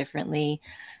think differently.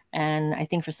 And I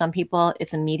think for some people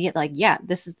it's immediate, like, yeah,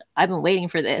 this is, I've been waiting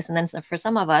for this. And then for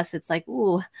some of us it's like,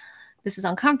 ooh, this is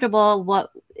uncomfortable.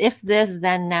 What if this,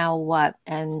 then now what?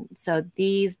 And so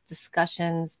these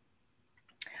discussions,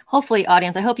 hopefully,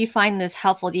 audience, I hope you find this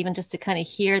helpful, even just to kind of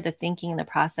hear the thinking and the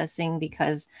processing,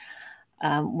 because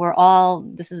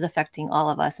this is affecting all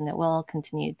of us, and it will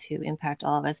continue to impact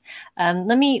all of us.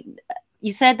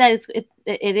 You said that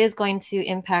it is going to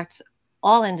impact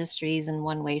all industries in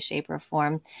one way, shape, or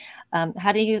form.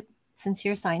 How do you, since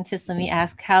you're a scientist, let me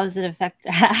ask, how is it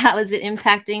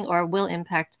impacting or will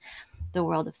impact the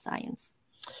world of science?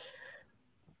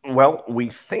 Well, we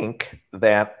think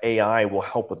that AI will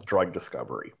help with drug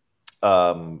discovery.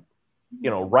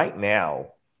 Right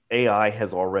now, AI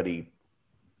has already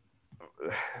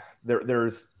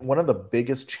there's one of the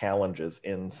biggest challenges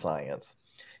in science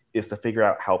is to figure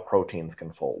out how proteins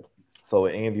can fold. So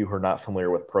any of you who are not familiar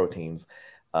with proteins,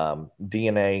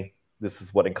 DNA, this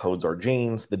is what encodes our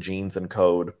genes. The genes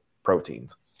encode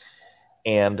proteins.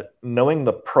 And knowing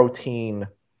the protein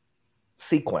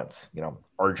sequence,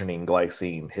 arginine,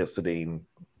 glycine, histidine,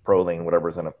 proline,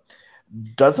 whatever's in it,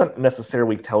 doesn't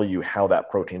necessarily tell you how that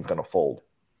protein is going to fold.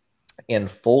 And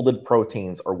folded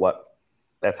proteins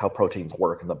that's how proteins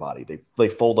work in the body. They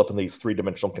fold up in these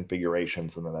three-dimensional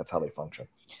configurations, and then that's how they function.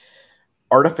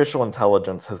 Artificial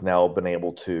intelligence has now been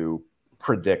able to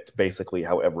predict basically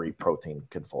how every protein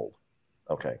can fold.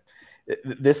 Okay.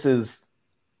 This is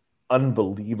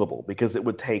unbelievable because it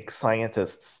would take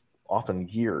scientists often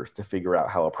years to figure out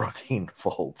how a protein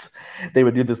folds. They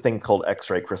would do this thing called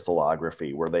X-ray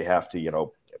crystallography, where they have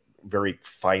to, very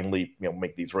finely,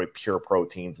 make these really pure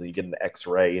proteins, and you get an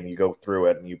X-ray and you go through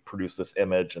it and you produce this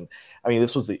image. And I mean,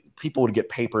 people would get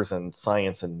papers in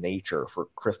Science and Nature for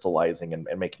crystallizing and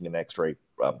making an X-ray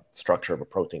structure of a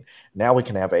protein. Now we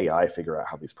can have AI figure out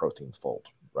how these proteins fold,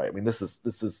 right? I mean, this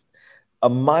is a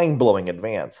mind-blowing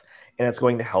advance, and it's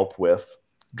going to help with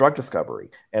drug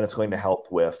discovery, and it's going to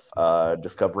help with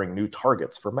discovering new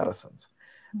targets for medicines.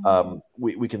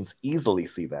 We can easily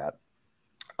see that.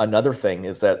 Another thing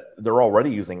is that they're already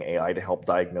using AI to help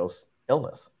diagnose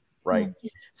illness, right?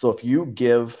 So if you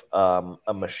give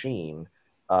a machine,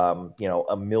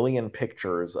 a million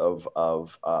pictures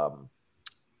of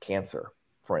cancer,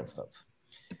 for instance,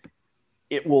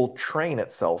 it will train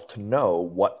itself to know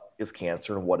what is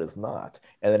cancer and what is not.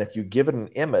 And then if you give it an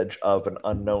image of an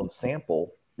unknown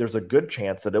sample, there's a good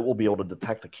chance that it will be able to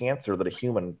detect a cancer that a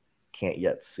human can't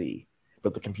yet see,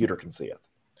 but the computer can see it.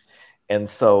 And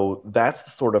so that's the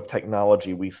sort of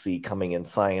technology we see coming in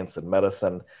science and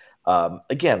medicine.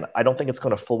 Again, I don't think it's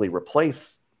going to fully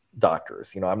replace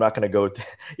doctors. I'm not going to go to,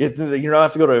 you don't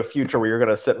have to go to a future where you're going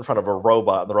to sit in front of a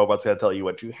robot and the robot's going to tell you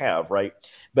what you have, right?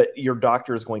 But your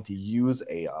doctor is going to use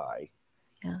AI.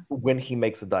 Yeah. When he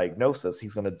makes a diagnosis,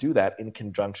 he's going to do that in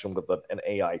conjunction with an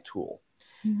AI tool.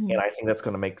 And I think that's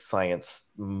going to make it's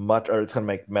going to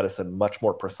make medicine much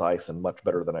more precise and much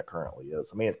better than it currently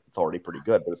is. I mean, it's already pretty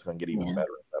good, but it's going to get even better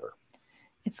and better.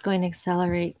 It's going to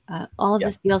accelerate. All of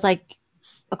this feels like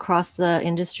across the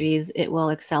industries, it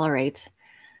will accelerate.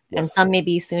 Yes. And some may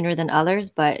be sooner than others,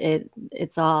 but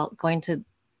it's all going to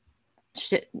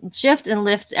shift and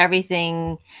lift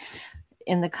everything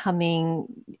in the coming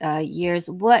years.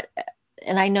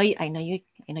 And I know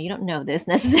you don't know this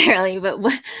necessarily, but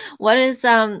what is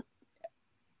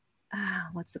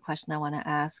what's the question I want to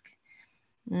ask?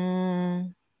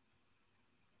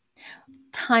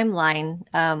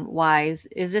 Timeline wise,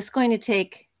 is this going to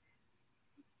take,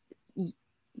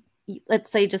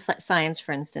 let's say, just science,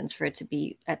 for instance, for it to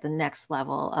be at the next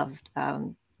level of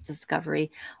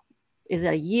discovery? Is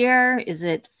it a year? Is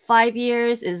it 5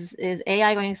 years? Is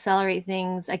AI going to accelerate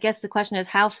things? I guess the question is,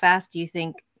 how fast do you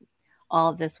think all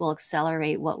of this will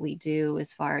accelerate what we do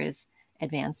as far as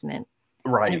advancement?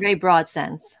 in a Right. very broad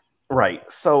sense. Right.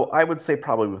 So I would say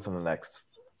probably within the next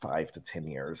 5 to 10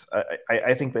 years.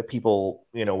 I think that people,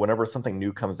 whenever something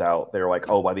new comes out, they're like,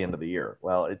 oh, by the end of the year.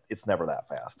 Well, it's never that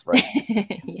fast, right?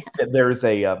 Yeah. There's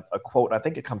a quote, I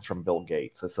think it comes from Bill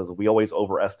Gates, that says, we always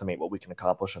overestimate what we can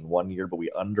accomplish in 1 year, but we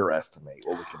underestimate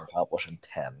what we can accomplish in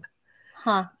 10.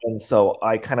 Huh. And so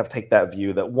I kind of take that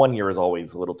view that 1 year is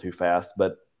always a little too fast,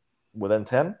 but within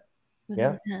 10,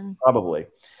 yeah, Within 10. probably.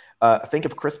 Think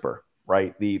of CRISPR,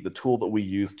 right? The tool that we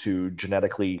use to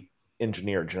genetically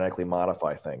engineer, genetically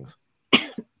modify things.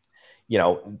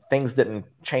 Things didn't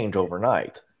change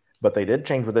overnight, but they did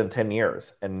change within 10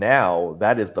 years. And now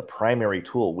that is the primary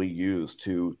tool we use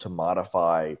to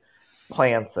modify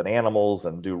plants and animals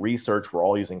and do research. We're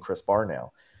all using CRISPR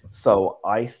now. So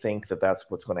I think that that's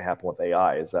what's going to happen with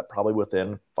AI, is that probably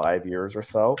within 5 years or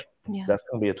so, that's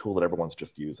going to be a tool that everyone's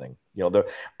just using.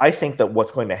 I think that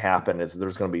what's going to happen is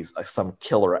there's going to be some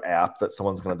killer app that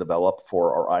someone's going to develop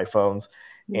for our iPhones,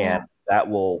 and that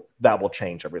will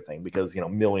change everything, because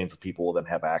millions of people will then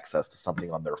have access to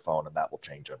something on their phone, and that will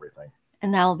change everything.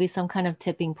 And that will be some kind of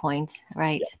tipping point,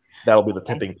 right? Yeah, that'll be the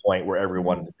tipping point where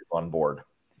everyone is on board.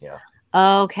 Yeah.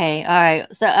 Okay. All right.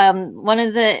 So one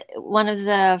of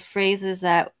the phrases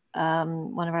that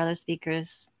one of our other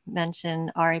speakers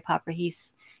mentioned, Ari Popper, he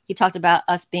talked about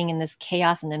us being in this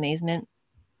chaos and amazement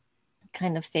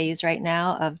kind of phase right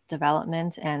now of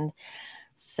development, and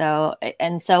so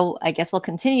I guess we'll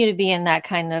continue to be in that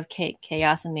kind of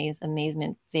chaos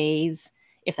amazement phase,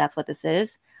 if that's what this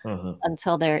is,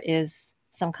 until there is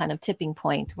some kind of tipping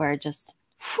point where just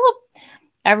whoop,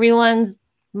 everyone's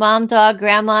mom, dog,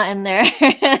 grandma, and their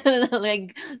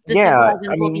like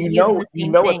will be using the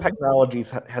same thing. What technology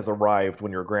has arrived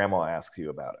when your grandma asks you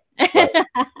about it.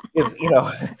 Right?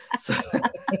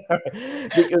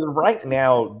 Because right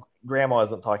now grandma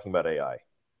isn't talking about AI,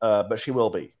 but she will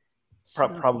be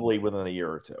probably within a year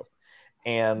or two.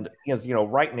 And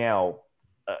right now,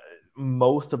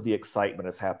 most of the excitement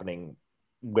is happening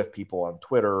with people on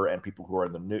Twitter and people who are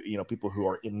in the new, people who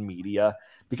are in media,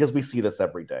 because we see this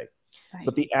every day. Right.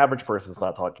 But the average person is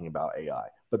not talking about AI.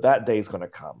 But that day is going to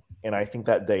come. And I think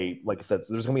that day, like I said,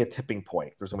 there's going to be a tipping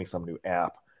point. There's going to be some new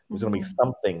app. There's going to be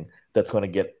something that's going to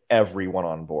get everyone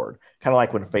on board. Kind of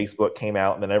like when Facebook came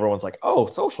out and then everyone's like, oh,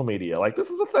 social media, like this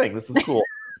is a thing. This is cool.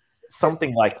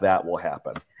 Something like that will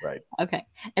happen, right? Okay.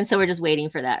 And so we're just waiting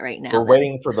for that right now. We're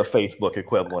waiting for the Facebook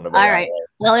equivalent of AI. All right.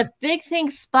 Well, if Big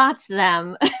Think spots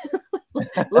them,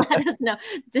 let us know.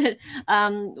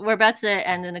 We're about to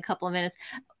end in a couple of minutes.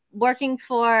 Working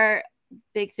for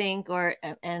Big Think,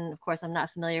 and of course, I'm not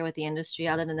familiar with the industry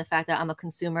other than the fact that I'm a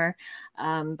consumer,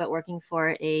 but working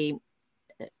for a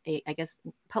I guess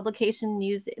publication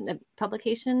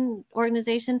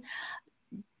organization.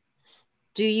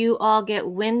 Do you all get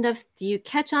wind of? Do you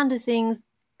catch on to things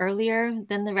earlier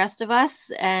than the rest of us?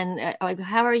 And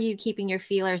how are you keeping your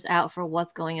feelers out for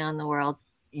what's going on in the world?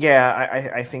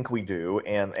 Yeah, I think we do,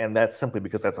 and that's simply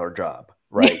because that's our job,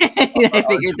 right? I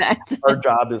figured that. Our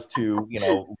job is to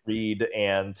read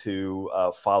and to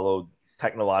follow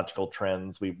technological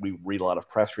trends. We read a lot of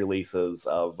press releases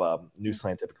of new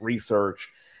scientific research.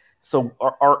 So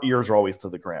our ears are always to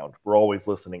the ground. We're always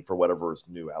listening for whatever is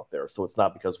new out there. So it's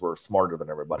not because we're smarter than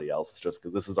everybody else. It's just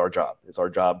because this is our job. It's our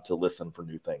job to listen for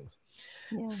new things.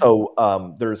 Yeah. So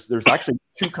there's actually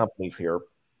two companies here.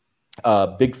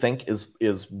 Big Think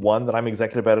is one that I'm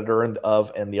executive editor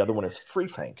of, and the other one is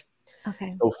Freethink. Okay.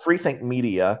 So Freethink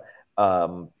Media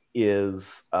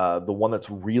is the one that's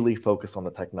really focused on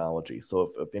the technology. So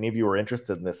if any of you are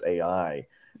interested in this AI,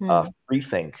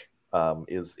 Freethink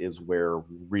is where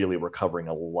really we're covering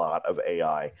a lot of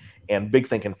AI, and Big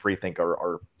Think and Freethink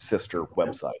are sister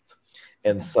websites.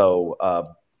 And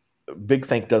so Big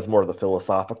Think does more of the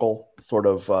philosophical sort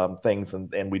of things,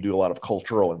 and we do a lot of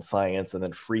cultural and science, and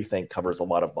then Freethink covers a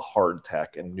lot of the hard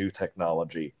tech and new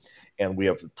technology, and we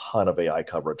have a ton of AI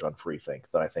coverage on Freethink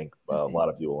that I think a lot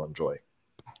of you will enjoy.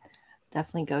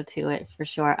 Definitely go to it for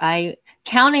sure. I'm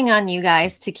counting on you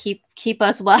guys to keep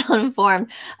us well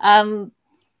informed.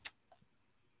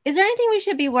 Is there anything we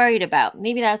should be worried about?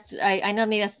 Maybe that's, I know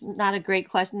maybe that's not a great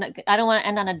question. I don't want to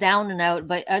end on a down note,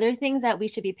 but are there things that we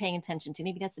should be paying attention to?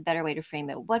 Maybe that's a better way to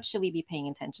frame it. What should we be paying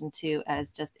attention to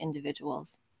as just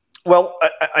individuals? Well,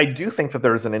 I do think that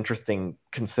there's an interesting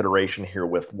consideration here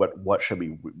with what should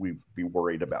we be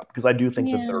worried about, because I do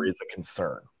think that there is a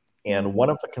concern. And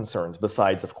one of the concerns,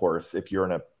 besides, of course, if you're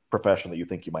in a profession that you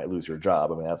think you might lose your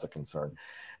job, I mean, that's a concern.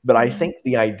 But I think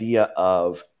the idea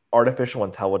of artificial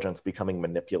intelligence becoming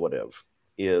manipulative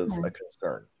is a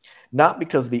concern. Not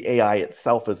because the AI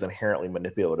itself is inherently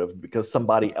manipulative, because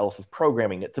somebody else is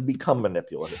programming it to become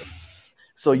manipulative.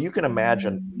 So you can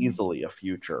imagine easily a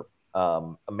future.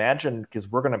 Imagine, because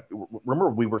we're going to remember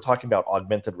we were talking about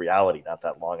augmented reality not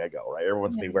that long ago, right?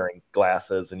 Everyone's gonna be wearing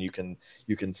glasses, and you can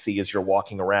see as you're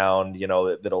walking around,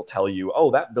 that'll tell you,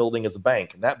 oh, that building is a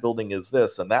bank, and that building is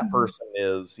this, and that person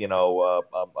is, a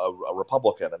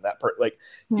Republican, and like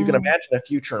you can imagine a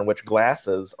future in which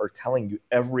glasses are telling you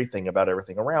everything about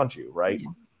everything around you, right?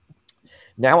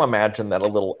 Now imagine that a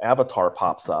little avatar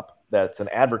pops up that's an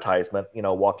advertisement,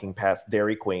 walking past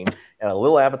Dairy Queen, and a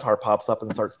little avatar pops up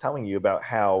and starts telling you about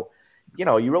how, you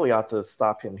really ought to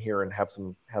stop in here and have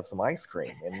some ice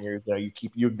cream, and you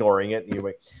keep ignoring it,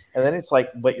 and then it's like,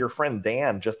 but your friend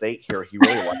Dan just ate here, he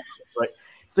really likes it, right?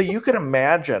 So you can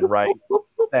imagine, right,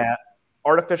 that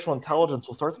artificial intelligence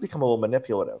will start to become a little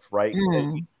manipulative, right?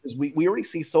 Because we already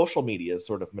see social media as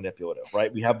sort of manipulative,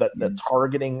 right? We have that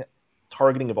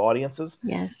targeting of audiences.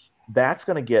 Yes. That's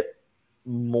going to get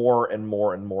more and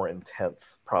more and more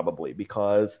intense, probably,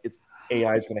 because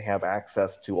AI is going to have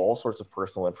access to all sorts of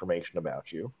personal information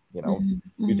about you. You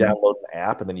download an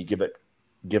app, and then you give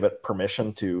it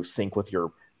permission to sync with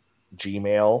your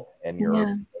Gmail and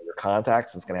your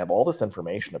contacts, and it's going to have all this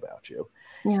information about you,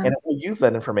 and it will use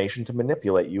that information to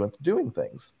manipulate you into doing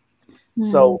things.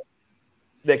 So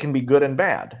that can be good and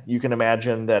bad. You can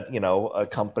imagine that, a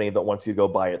company that wants you to go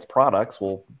buy its products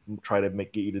will try to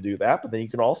get you to do that. But then you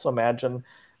can also imagine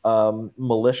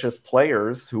malicious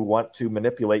players who want to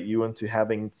manipulate you into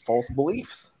having false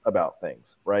beliefs about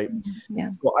things, right?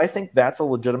 So I think that's a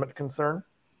legitimate concern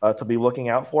to be looking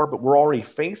out for, but we're already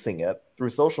facing it through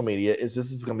social media. This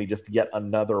is going to be just yet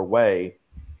another way,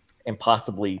 and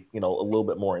possibly, a little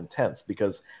bit more intense,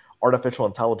 because artificial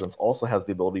intelligence also has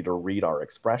the ability to read our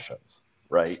expressions.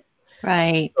 Right.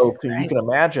 So you can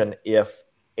imagine if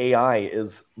AI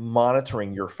is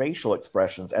monitoring your facial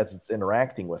expressions as it's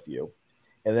interacting with you,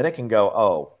 and then it can go,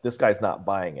 oh, this guy's not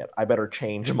buying it, I better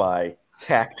change my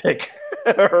tactic.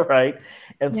 Right.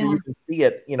 And so you can see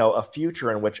it, a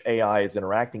future in which AI is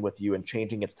interacting with you and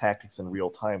changing its tactics in real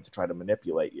time to try to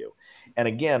manipulate you. And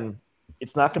again,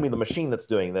 it's not going to be the machine that's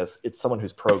doing this. It's someone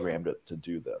who's programmed it to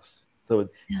do this. So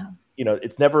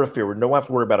it's never a fear. We don't have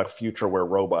to worry about a future where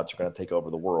robots are going to take over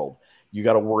the world. You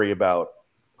got to worry about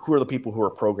who are the people who are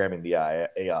programming the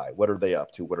AI. What are they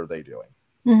up to? What are they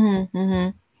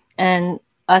doing? And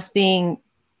us being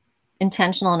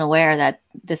intentional and aware that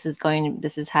this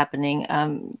is happening.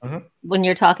 When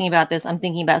you're talking about this, I'm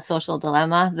thinking about Social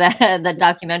Dilemma, the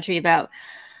documentary about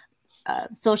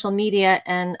social media,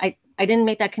 and I didn't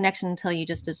make that connection until you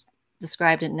just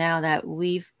described it now, that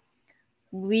we've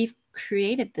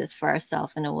created this for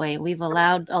ourselves in a way. We've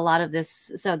allowed a lot of this,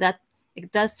 so that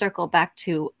it does circle back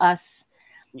to us,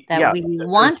 that we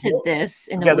wanted this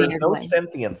in a weird way. There's no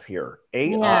sentience here.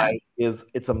 AI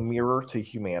it's a mirror to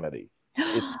humanity.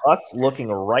 It's us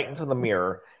looking right into the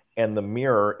mirror, and the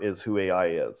mirror is who AI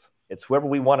is. It's whoever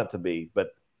we want it to be,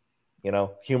 but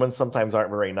humans sometimes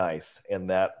aren't very nice, and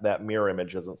that mirror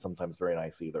image isn't sometimes very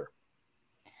nice either.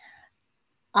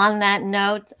 On that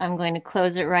note, I'm going to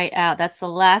close it right out. That's the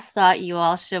last thought you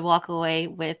all should walk away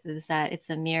with, is that it's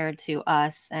a mirror to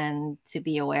us, and to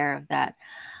be aware of that.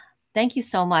 Thank you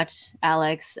so much,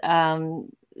 Alex.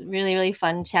 Really, really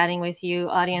fun chatting with you.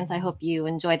 Audience, I hope you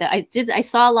enjoyed that. I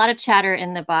saw a lot of chatter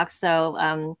in the box,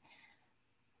 so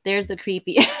there's the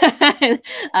creepy.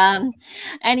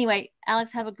 Anyway,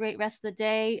 Alex, have a great rest of the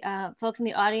day. Folks in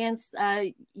the audience,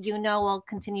 we'll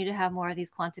continue to have more of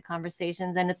these Quantic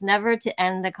conversations, and it's never to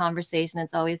end the conversation.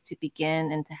 It's always to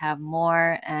begin and to have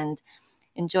more. And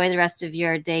enjoy the rest of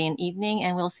your day and evening,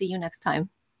 and we'll see you next time.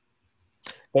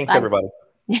 Thanks, everybody.